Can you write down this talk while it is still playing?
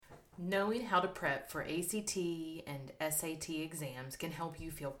Knowing how to prep for ACT and SAT exams can help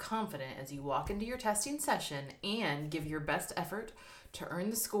you feel confident as you walk into your testing session and give your best effort to earn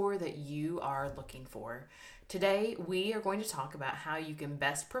the score that you are looking for. Today, we are going to talk about how you can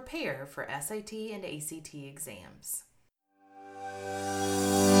best prepare for SAT and ACT exams.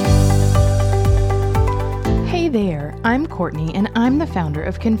 Hey there, I'm Courtney and I'm the founder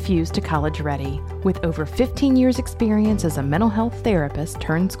of Confused to College Ready. With over 15 years experience as a mental health therapist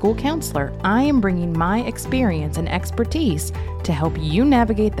turned school counselor, I am bringing my experience and expertise to help you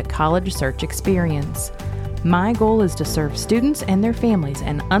navigate the college search experience. My goal is to serve students and their families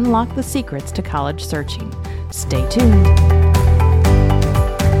and unlock the secrets to college searching. Stay tuned.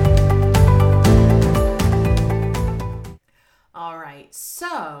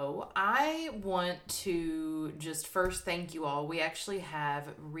 So I want to just first thank you all. We actually have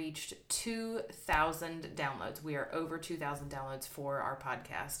reached 2,000 downloads. We are over 2,000 downloads for our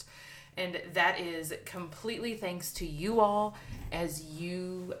podcast. And that is completely thanks to you all, as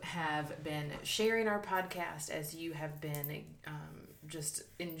you have been sharing our podcast, as you have been just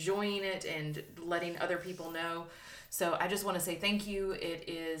enjoying it and letting other people know. So I just want to say thank you. It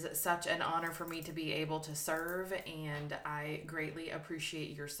is such an honor for me to be able to serve, and I greatly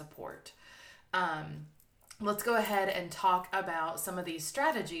appreciate your support. Let's go ahead and talk about some of these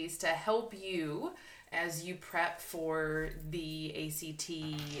strategies to help you as you prep for the ACT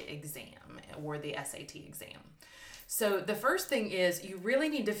exam or the SAT exam. So the first thing is you really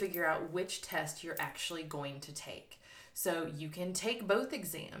need to figure out which test you're actually going to take. So you can take both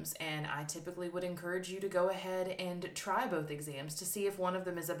exams, and I typically would encourage you to go ahead and try both exams to see if one of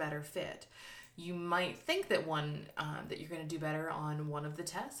them is a better fit. You might think that that you're going to do better on one of the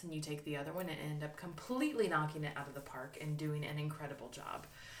tests, and you take the other one and end up completely knocking it out of the park and doing an incredible job.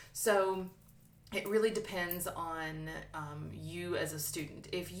 So it really depends on you as a student.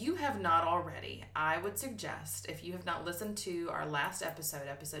 If you have not already, I would suggest, if you have not listened to our last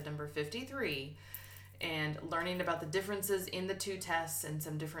episode number 53, and learning about the differences in the two tests and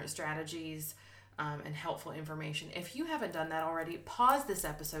some different strategies and helpful information. If you haven't done that already, pause this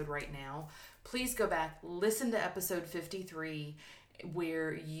episode right now. Please go back, listen to episode 53,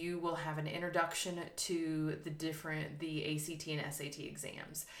 where you will have an introduction to the ACT and SAT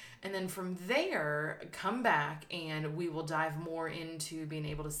exams. And then from there, come back and we will dive more into being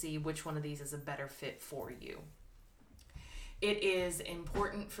able to see which one of these is a better fit for you. It is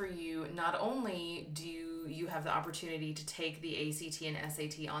important for you, not only do you have the opportunity to take the ACT and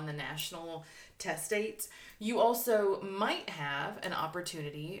SAT on the national test dates, you also might have an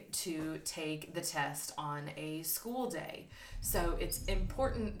opportunity to take the test on a school day. So it's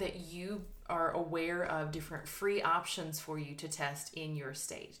important that you are aware of different free options for you to test in your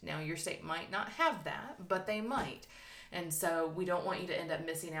state. Now, your state might not have that, but they might. And so we don't want you to end up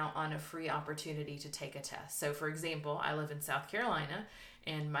missing out on a free opportunity to take a test. So for example, I live in South Carolina,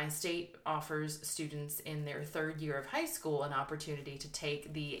 and my state offers students in their third year of high school an opportunity to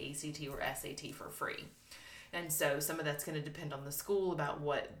take the ACT or SAT for free. And so some of that's going to depend on the school about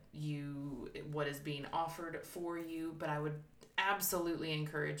what is being offered for you, but I would absolutely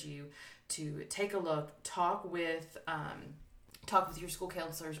encourage you to take a look, talk with your school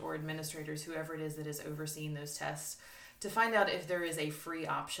counselors or administrators, whoever it is that is overseeing those tests, to find out if there is a free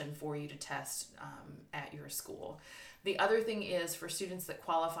option for you to test at your school. The other thing is, for students that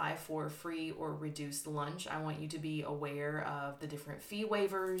qualify for free or reduced lunch, I want you to be aware of the different fee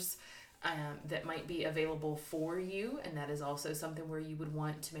waivers that might be available for you, and that is also something where you would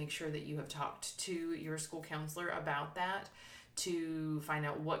want to make sure that you have talked to your school counselor about that, to find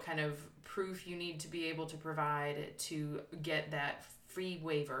out what kind of proof you need to be able to provide to get that fee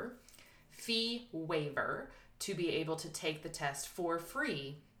waiver to be able to take the test for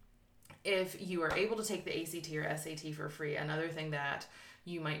free. If you are able to take the ACT or SAT for free, another thing that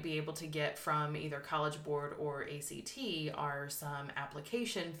you might be able to get from either College Board or ACT are some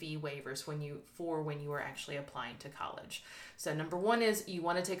application fee waivers when you are actually applying to college. So number one is you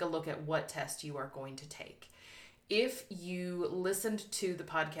want to take a look at what test you are going to take. If you listened to the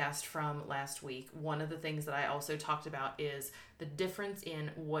podcast from last week, one of the things that I also talked about is the difference in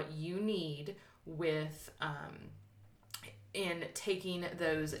what you need with in taking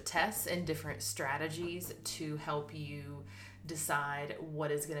those tests and different strategies to help you decide what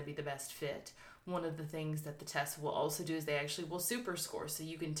is going to be the best fit. One of the things that the tests will also do is they actually will super score. So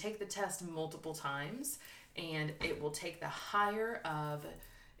you can take the test multiple times, and it will take the higher of.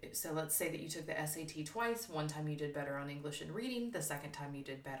 So let's say that you took the SAT twice. One time you did better on English and reading. The second time you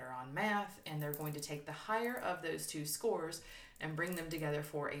did better on math. And they're going to take the higher of those two scores and bring them together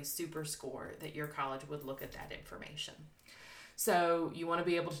for a super score that your college would look at that information. So you want to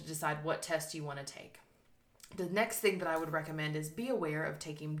be able to decide what test you want to take. The next thing that I would recommend is be aware of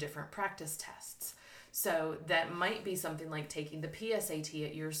taking different practice tests. So that might be something like taking the PSAT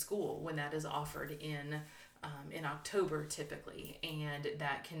at your school when that is offered in October typically, and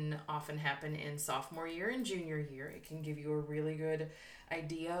that can often happen in sophomore year and junior year. It can give you a really good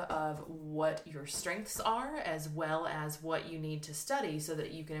idea of what your strengths are as well as what you need to study so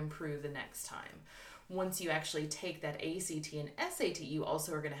that you can improve the next time. Once you actually take that ACT and SAT, you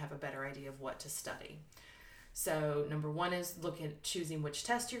also are going to have a better idea of what to study. So number one is looking at choosing which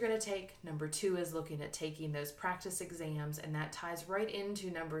test you're going to take. Number two is looking at taking those practice exams, and that ties right into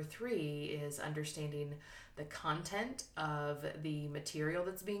number three is understanding the content of the material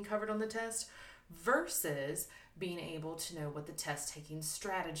that's being covered on the test versus being able to know what the test taking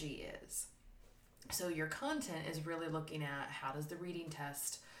strategy is. So your content is really looking at how does the reading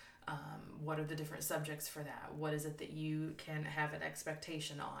test, what are the different subjects for that? What is it that you can have an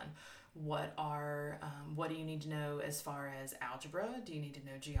expectation on? What do you need to know as far as algebra? Do you need to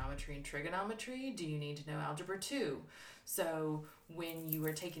know geometry and trigonometry? Do you need to know algebra 2? So when you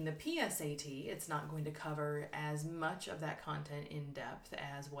are taking the PSAT, it's not going to cover as much of that content in depth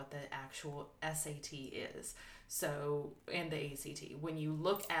as what the actual SAT is. So, and the ACT. When you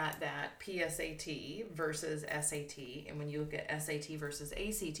look at that PSAT versus SAT, and when you look at SAT versus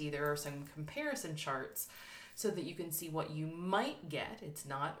ACT, there are some comparison charts so that you can see what you might get. It's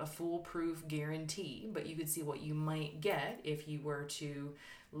not a foolproof guarantee, but you could see what you might get if you were to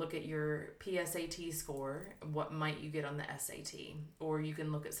look at your PSAT score, what might you get on the SAT? Or you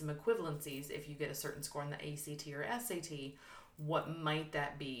can look at some equivalencies. If you get a certain score on the ACT or SAT, what might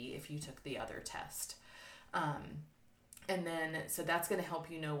that be if you took the other test? And then, so that's going to help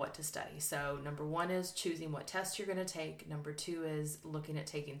you know what to study. So number one is choosing what test you're going to take. Number two is looking at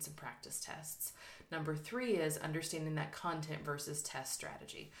taking some practice tests. Number three is understanding that content versus test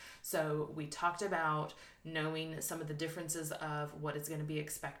strategy. So we talked about knowing some of the differences of what is going to be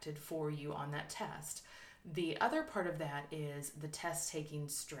expected for you on that test. The other part of that is the test taking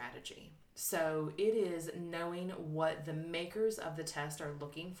strategy. So it is knowing what the makers of the test are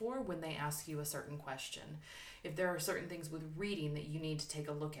looking for when they ask you a certain question. If there are certain things with reading that you need to take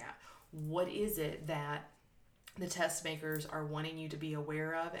a look at, what is it that the test makers are wanting you to be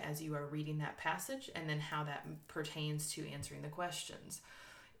aware of as you are reading that passage, and then how that pertains to answering the questions.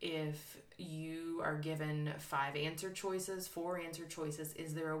 If you are given 5 answer choices, 4 answer choices,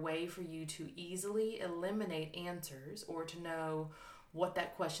 is there a way for you to easily eliminate answers or to know what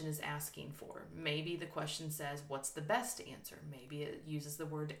that question is asking for? Maybe the question says, what's the best answer? Maybe it uses the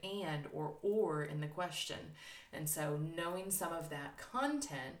word and or in the question. And so knowing some of that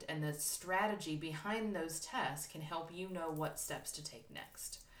content and the strategy behind those tests can help you know what steps to take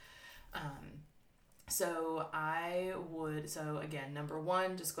next. So again, number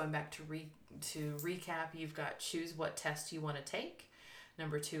one, just going back to recap, you've got choose what test you want to take.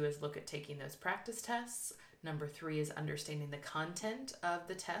 Number two is look at taking those practice tests. Number three is understanding the content of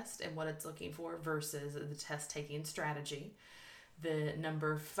the test and what it's looking for versus the test taking strategy. The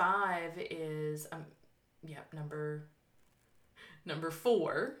number 5 is, number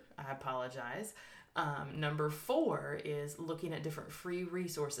 4, I apologize. Number 4 is looking at different free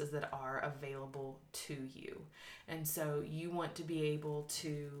resources that are available to you. And so you want to be able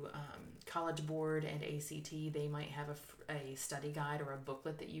to, College Board and ACT, they might have a study guide or a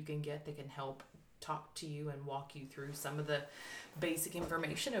booklet that you can get that can help talk to you and walk you through some of the basic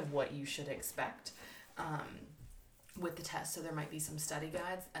information of what you should expect with the test. So there might be some study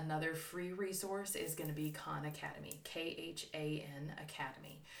guides. Another free resource is going to be Khan Academy, KHAN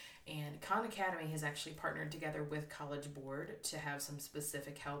Academy. And Khan Academy has actually partnered together with College Board to have some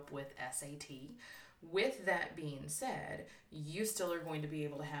specific help with SAT. With that being said, you still are going to be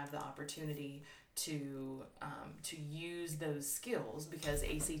able to have the opportunity to use those skills, because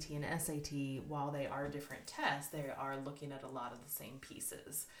ACT and SAT, while they are different tests, they are looking at a lot of the same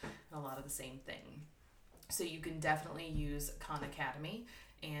pieces and a lot of the same thing. So you can definitely use Khan Academy,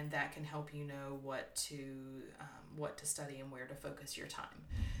 and that can help you know what to study and where to focus your time.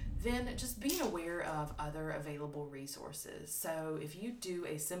 Then just being aware of other available resources. So if you do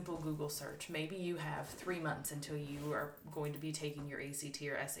a simple Google search, maybe you have 3 months until you are going to be taking your ACT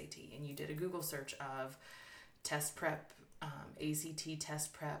or SAT, and you did a Google search of test prep, ACT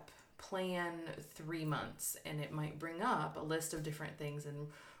test prep plan 3 months, and it might bring up a list of different things and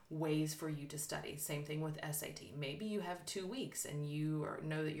ways for you to study. Same thing with SAT. Maybe you have 2 weeks and you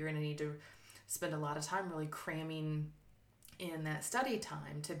know that you're going to need to spend a lot of time really cramming in that study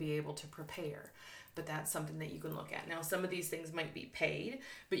time to be able to prepare. but that's something that you can look at. Now, some of these things might be paid,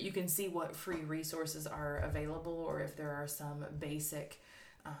 but you can see what free resources are available, or if there are some basic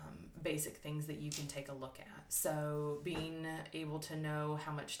things that you can take a look at. So being able to know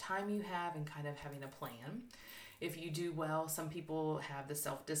how much time you have and kind of having a plan. If you do well, some people have the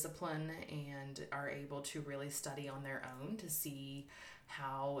self-discipline and are able to really study on their own to see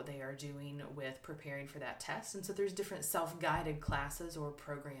how they are doing with preparing for that test. And so there's different self-guided classes or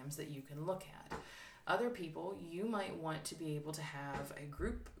programs that you can look at. Other people, you might want to be able to have a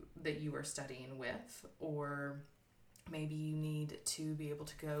group that you are studying with, or maybe you need to be able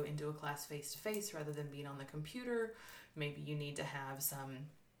to go into a class face-to-face rather than being on the computer. Maybe you need to have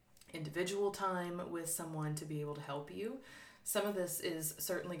some individual time with someone to be able to help you. Some of this is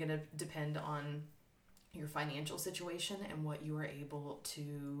certainly going to depend on your financial situation and what you are able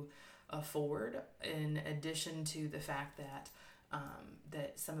to afford, in addition to the fact that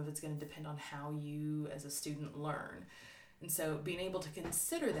that some of it's going to depend on how you as a student learn. And so being able to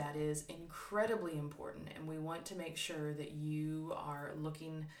consider that is incredibly important, and we want to make sure that you are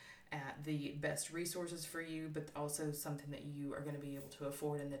looking at the best resources for you, but also something that you are going to be able to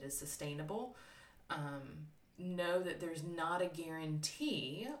afford and that is sustainable. Know that there's not a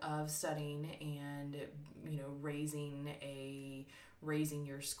guarantee of studying and, raising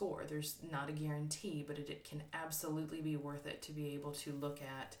your score. There's not a guarantee, but it can absolutely be worth it to be able to look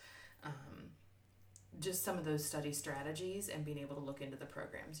at just some of those study strategies and being able to look into the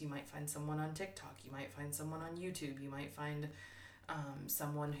programs. You might find someone on TikTok. You might find someone on YouTube. You might find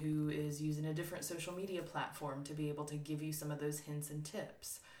someone who is using a different social media platform to be able to give you some of those hints and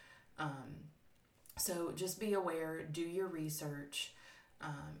tips. So just be aware, do your research,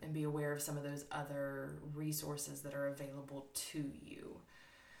 and be aware of some of those other resources that are available to you.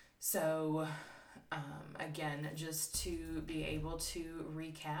 So again, just to be able to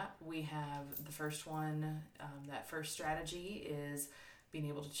recap, we have the first one, that first strategy is being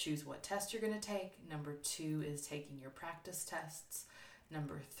able to choose what test you're going to take. Number 2 is taking your practice tests.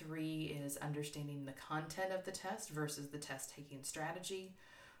 Number 3 is understanding the content of the test versus the test taking strategy.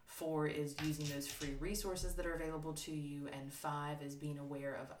 4 is using those free resources that are available to you. And 5 is being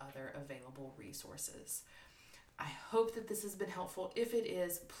aware of other available resources. I hope that this has been helpful. If it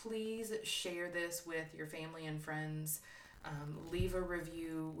is, please share this with your family and friends. Leave a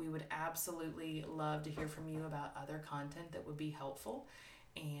review. We would absolutely love to hear from you about other content that would be helpful.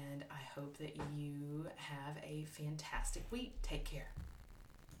 And I hope that you have a fantastic week. Take care.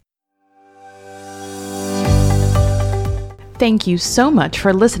 Thank you so much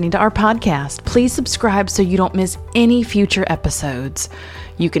for listening to our podcast. Please subscribe so you don't miss any future episodes.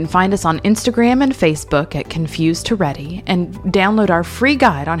 You can find us on Instagram and Facebook at Confused to Ready, and download our free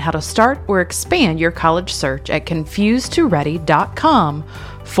guide on how to start or expand your college search at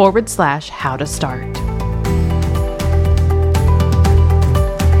confusedtoready.com/how to start.